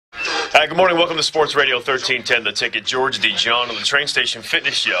Hi, good morning. Welcome to Sports Radio 1310, The Ticket. George DeJohn on the Train Station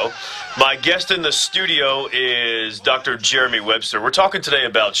Fitness Show. My guest in the studio is Dr. Jeremy Webster. We're talking today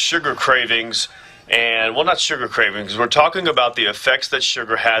about sugar cravings and, well, not sugar cravings. We're talking about the effects that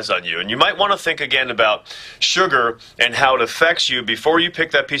sugar has on you. And you might want to think again about sugar and how it affects you before you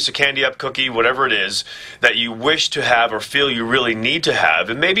pick that piece of candy up, cookie, whatever it is that you wish to have or feel you really need to have.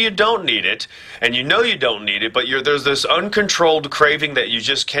 And maybe you don't need it, and you know you don't need it, but there's this uncontrolled craving that you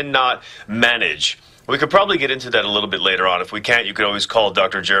just cannot manage. We could probably get into that a little bit later on. If we can't, you could always call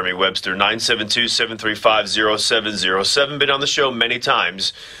Dr. Jeremy Webster, 972-735-0707. Been on the show many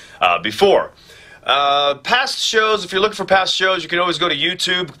times before. Past shows, if you're looking for past shows, you can always go to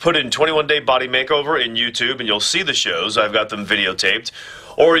YouTube, put in 21 Day Body Makeover in YouTube, and you'll see the shows. I've got them videotaped.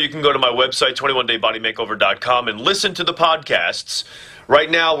 Or you can go to my website, 21daybodymakeover.com, and listen to the podcasts. Right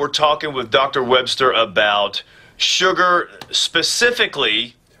now, we're talking with Dr. Webster about sugar.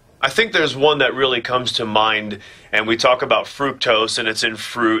 Specifically, I think there's one that really comes to mind, and we talk about fructose, and it's in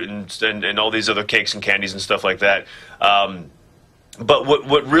fruit and all these other cakes and candies and stuff like that. But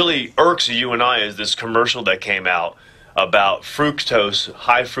what really irks you and I is this commercial that came out about fructose,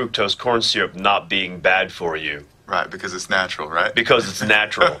 high fructose corn syrup not being bad for you. Right, because it's natural, right? Because it's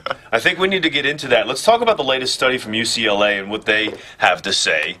natural. I think we need to get into that. Let's talk about the latest study from UCLA and what they have to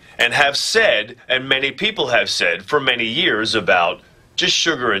say and have said, and many people have said for many years about just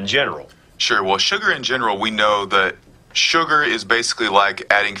sugar in general. Sure. Well, sugar in general, we know that sugar is basically like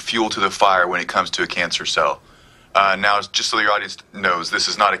adding fuel to the fire when it comes to a cancer cell. Now, just so your audience knows, this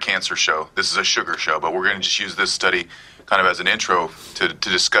is not a cancer show. This is a sugar show, but we're going to just use this study kind of as an intro to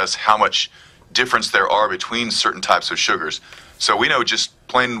discuss how much difference there are between certain types of sugars. So we know just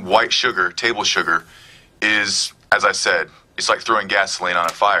plain white sugar, table sugar, is, as I said, it's like throwing gasoline on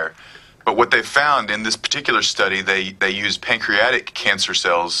a fire. But what they found in this particular study, they used pancreatic cancer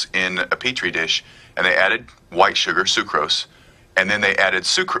cells in a petri dish, and they added white sugar, sucrose, and then they added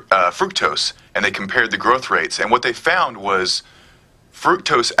fructose, and they compared the growth rates. And what they found was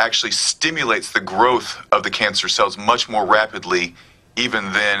fructose actually stimulates the growth of the cancer cells much more rapidly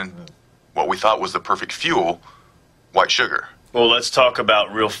even than what we thought was the perfect fuel, white sugar. Well, let's talk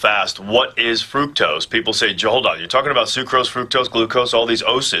about real fast. What is fructose? People say, hold on, you're talking about sucrose, fructose, glucose, all these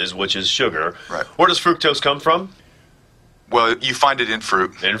oses, which is sugar. Right. Where does fructose come from? Well, you find it in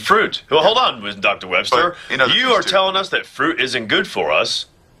fruit. In fruit. Well, hold on, Dr. Webster. You are telling us that fruit isn't good for us.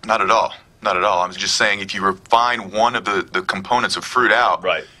 Not at all. Not at all. I'm just saying if you refine one of the components of fruit out,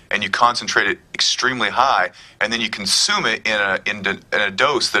 right, and you concentrate it extremely high, and then you consume it in a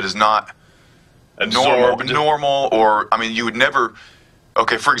dose that is not normal, or, I mean, you would never,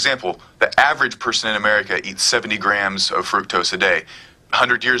 okay, for example, the average person in America eats 70 grams of fructose a day.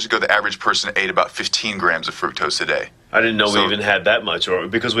 100 years ago, the average person ate about 15 grams of fructose a day. I didn't know we even had that much, or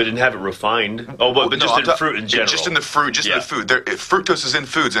because we didn't have it refined. Oh, but just in fruit in general. Just in the fruit, in the food. Fructose is in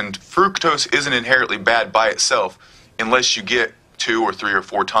foods, and fructose isn't inherently bad by itself unless you get 2 or 3 or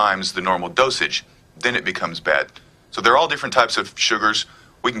 4 times the normal dosage. Then it becomes bad. So there are all different types of sugars.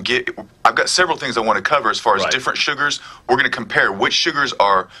 We can get. I've got several things I want to cover as far as different sugars. We're going to compare which sugars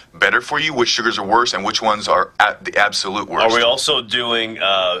are better for you, which sugars are worse, and which ones are at the absolute worst. Are we also doing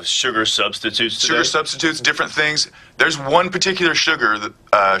sugar substitutes today? Sugar substitutes, different things. There's one particular sugar that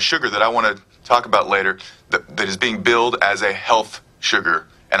I want to talk about later that is being billed as a health sugar.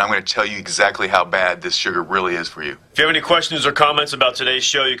 And I'm going to tell you exactly how bad this sugar really is for you. If you have any questions or comments about today's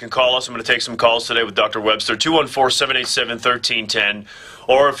show, you can call us. I'm going to take some calls today with Dr. Webster, 214-787-1310.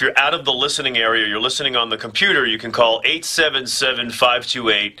 Or if you're out of the listening area, you're listening on the computer, you can call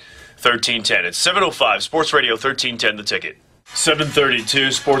 877-528-1310. It's 705 Sports Radio 1310, The Ticket.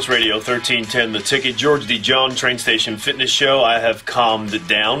 732 Sports Radio 1310, The Ticket. George DeJohn, Train Station Fitness Show. I have calmed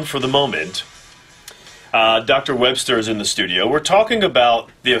down for the moment. Dr. Webster is in the studio. We're talking about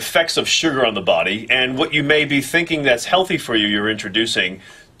the effects of sugar on the body and what you may be thinking that's healthy for you you're introducing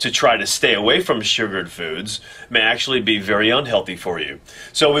to try to stay away from sugared foods may actually be very unhealthy for you.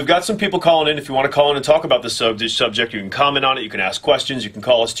 So we've got some people calling in. If you want to call in and talk about this subject, you can comment on it. You can ask questions. You can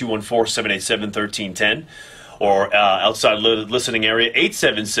call us 214-787-1310 or outside listening area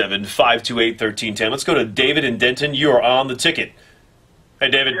 877-528-1310. Let's go to David in Denton. You are on the ticket. Hey,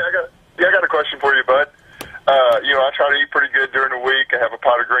 David. Yeah, I got a question for you, bud. I try to eat pretty good during the week. I have a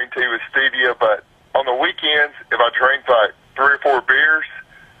pot of green tea with stevia, but on the weekends, if I drink like 3 or 4 beers,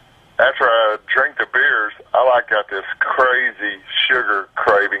 after I drink the beers, I got this crazy sugar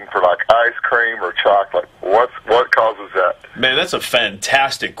craving for like ice cream or chocolate. What causes that? Man, that's a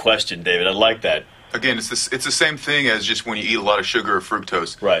fantastic question, David. I like that. Again, it's the same thing as just when you eat a lot of sugar or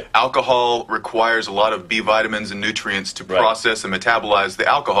fructose. Right. Alcohol requires a lot of B vitamins and nutrients to process and metabolize the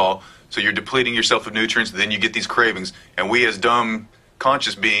alcohol, so you're depleting yourself of nutrients, then you get these cravings. And we as dumb,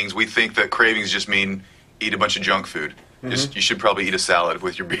 conscious beings, we think that cravings just mean eat a bunch of junk food. Just, you should probably eat a salad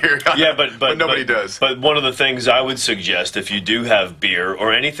with your beer. Yeah, but nobody does. But one of the things I would suggest, if you do have beer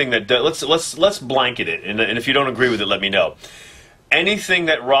or anything that let's blanket it, and if you don't agree with it, let me know. Anything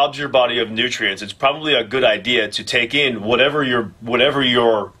that robs your body of nutrients, it's probably a good idea to take in whatever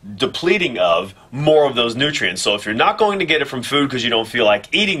you're depleting of, more of those nutrients. So if you're not going to get it from food because you don't feel like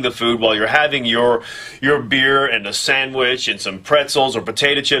eating the food while you're having your beer and a sandwich and some pretzels or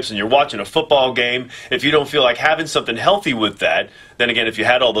potato chips and you're watching a football game, if you don't feel like having something healthy with that, then again, if you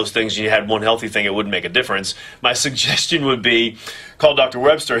had all those things and you had one healthy thing, it wouldn't make a difference. My suggestion would be call Dr.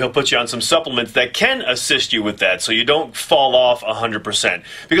 Webster. He'll put you on some supplements that can assist you with that so you don't fall off 100%.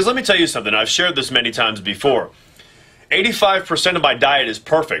 Because let me tell you something. I've shared this many times before. 85% of my diet is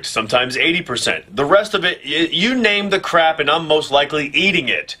perfect, sometimes 80%. The rest of it, you name the crap and I'm most likely eating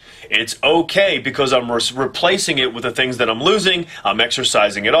it. It's okay because I'm replacing it with the things that I'm losing. I'm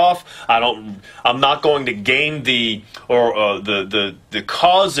exercising it off. I'm not going to gain the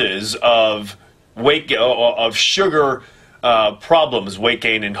causes of of sugar problems, weight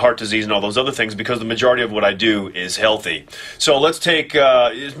gain and heart disease and all those other things, because the majority of what I do is healthy. So let's take,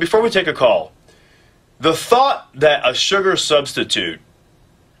 before we take a call, the thought that a sugar substitute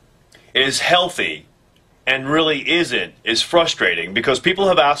is healthy and really isn't is frustrating, because people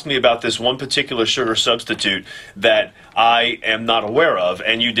have asked me about this one particular sugar substitute that I am not aware of,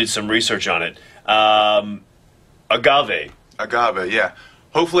 and you did some research on it. Agave. Agave, yeah.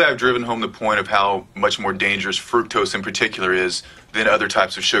 Hopefully I've driven home the point of how much more dangerous fructose in particular is than other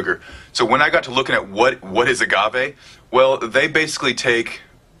types of sugar. So when I got to looking at what is agave, well, they basically take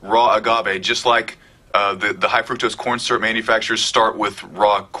raw agave, just like the high fructose corn syrup manufacturers start with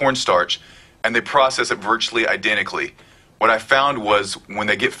raw cornstarch, and they process it virtually identically. What I found was when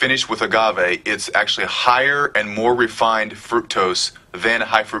they get finished with agave, it's actually higher and more refined fructose than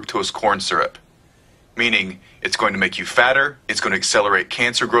high fructose corn syrup. Meaning it's going to make you fatter, it's going to accelerate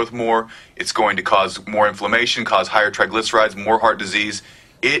cancer growth more, it's going to cause more inflammation, cause higher triglycerides, more heart disease.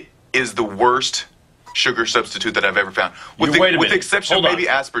 It is the worst sugar substitute that I've ever found. With the exception of maybe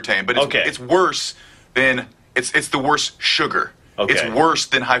aspartame, but it's worse than, it's the worst sugar. Okay. It's worse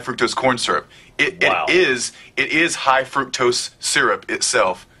than high fructose corn syrup. It is high fructose syrup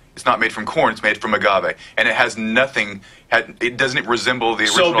itself. It's not made from corn, it's made from agave. And it has nothing, it doesn't resemble the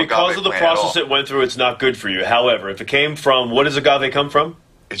original agave. So because of the process it went through, it's not good for you. However, if it came from, what does agave come from?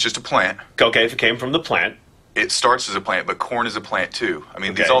 It's just a plant. Okay, if it came from the plant. It starts as a plant, but corn is a plant too. I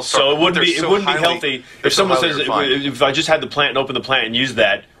mean, okay. these all start, so it wouldn't be healthy. If someone says, if I just had the plant and opened the plant and used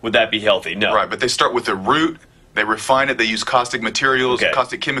that, would that be healthy? No. Right, but they start with the root. They refine it. They use caustic materials,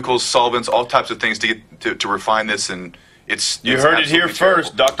 caustic chemicals, solvents, all types of things to get to refine this, and you heard it here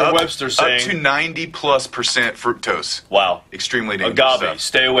first. Dr. Webster saying up to 90+% fructose. Wow, extremely dangerous agave. Stuff.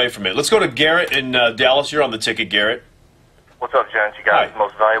 Stay away from it. Let's go to Garrett in Dallas. You're on the ticket, Garrett. What's up, gents? You guys, the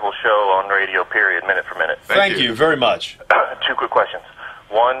most valuable show on radio. Period. Minute for minute. Thank you very much. 2 quick questions.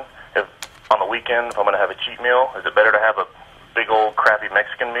 One, if on the weekend, if I'm going to have a cheat meal, is it better to have a big old crappy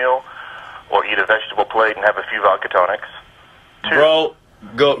Mexican meal, or eat a vegetable plate and have a few vodka tonics? 2, bro,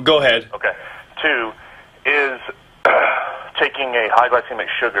 go ahead. Okay. 2, is taking a high glycemic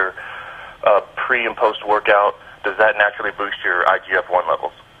sugar pre and post workout, does that naturally boost your IGF-1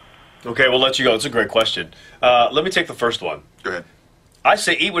 levels? Okay, we'll let you go. It's a great question. Let me take the first one. Go ahead. I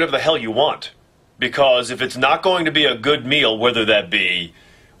say eat whatever the hell you want, because if it's not going to be a good meal, whether that be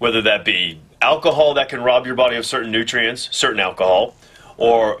alcohol that can rob your body of certain nutrients, certain alcohol,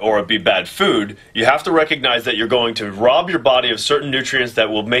 or it be bad food, you have to recognize that you're going to rob your body of certain nutrients that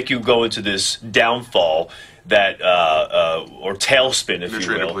will make you go into this downfall, that or tailspin, if you will.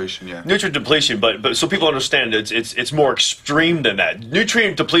 Nutrient depletion, yeah. Nutrient depletion, but so people understand it's more extreme than that.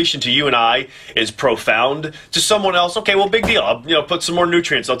 Nutrient depletion to you and I is profound. To someone else, okay, well, big deal. I'll put some more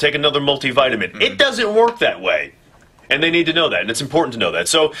nutrients. I'll take another multivitamin. Mm-hmm. It doesn't work that way. And they need to know that, and it's important to know that.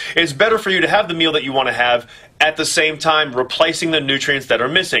 So it's better for you to have the meal that you want to have, at the same time replacing the nutrients that are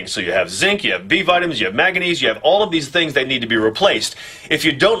missing. So you have zinc, you have B vitamins, you have manganese, you have all of these things that need to be replaced. If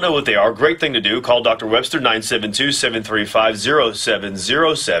you don't know what they are, great thing to do, call Dr. Webster,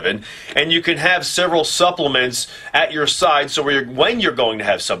 972-735-0707, and you can have several supplements at your side, so when you're going to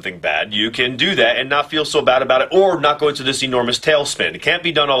have something bad, you can do that and not feel so bad about it, or not go into this enormous tailspin. It can't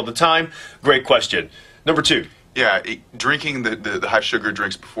be done all the time. Great question. Number 2. Yeah, drinking the high sugar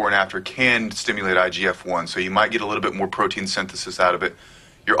drinks before and after can stimulate IGF-1, so you might get a little bit more protein synthesis out of it.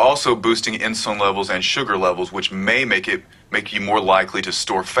 you're also boosting insulin levels and sugar levels, which may make you more likely to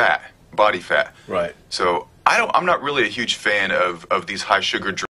store fat, body fat. Right. So I'm not really a huge fan of these high sugar drinks.